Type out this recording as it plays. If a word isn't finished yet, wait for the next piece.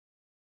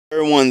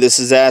Everyone, this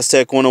is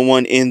Aztec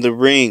 101 in the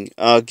ring.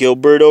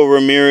 Gilberto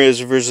Ramirez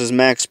versus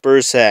Max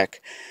Bursak.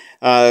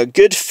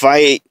 Good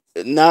fight.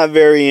 Not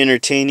very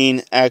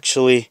entertaining,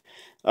 actually.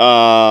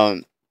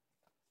 Um,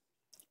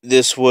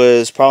 this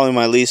was probably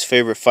my least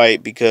favorite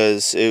fight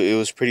because it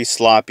was pretty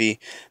sloppy.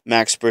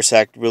 Max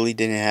Bursak really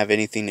didn't have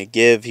anything to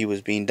give. He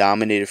was being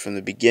dominated from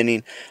the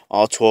beginning.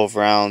 All 12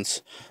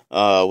 rounds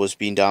was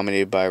being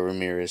dominated by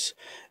Ramirez.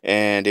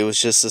 And it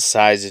was just the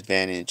size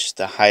advantage,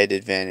 the height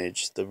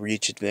advantage, the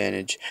reach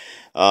advantage.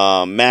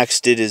 Max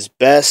did his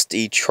best.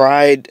 He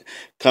tried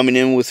coming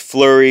in with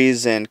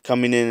flurries and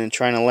coming in and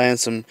trying to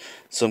land some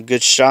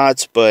good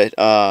shots, but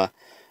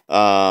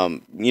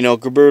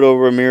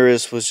Gilberto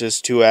Ramirez was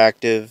just too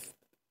active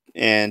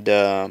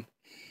and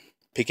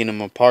picking him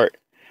apart.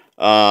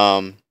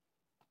 Um,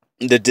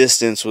 the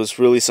distance was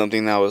really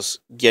something that was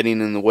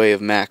getting in the way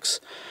of Max.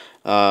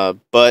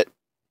 But,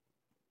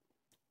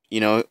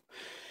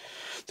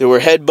 there were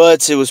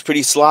headbutts. It was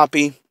pretty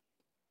sloppy.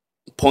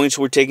 Points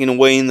were taken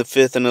away in the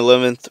 5th and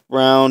 11th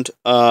round.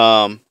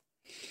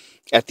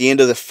 At the end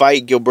of the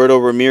fight,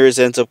 Gilberto Ramirez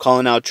ends up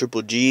calling out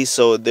Triple G.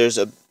 So there's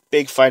a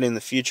big fight in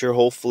the future.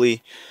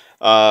 Hopefully,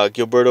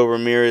 Gilberto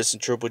Ramirez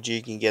and Triple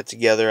G can get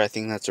together. I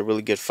think that's a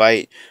really good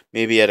fight.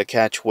 Maybe at a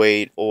catch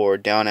weight or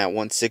down at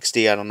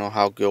 160. I don't know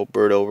how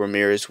Gilberto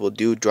Ramirez will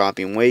do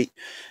dropping weight,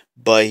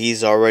 but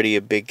he's already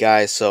a big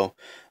guy. So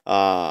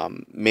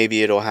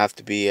maybe it'll have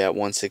to be at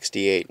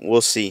 168.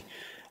 We'll see.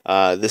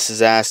 This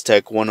is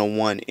Aztec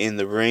 101 in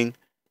the ring,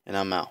 and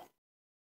I'm out.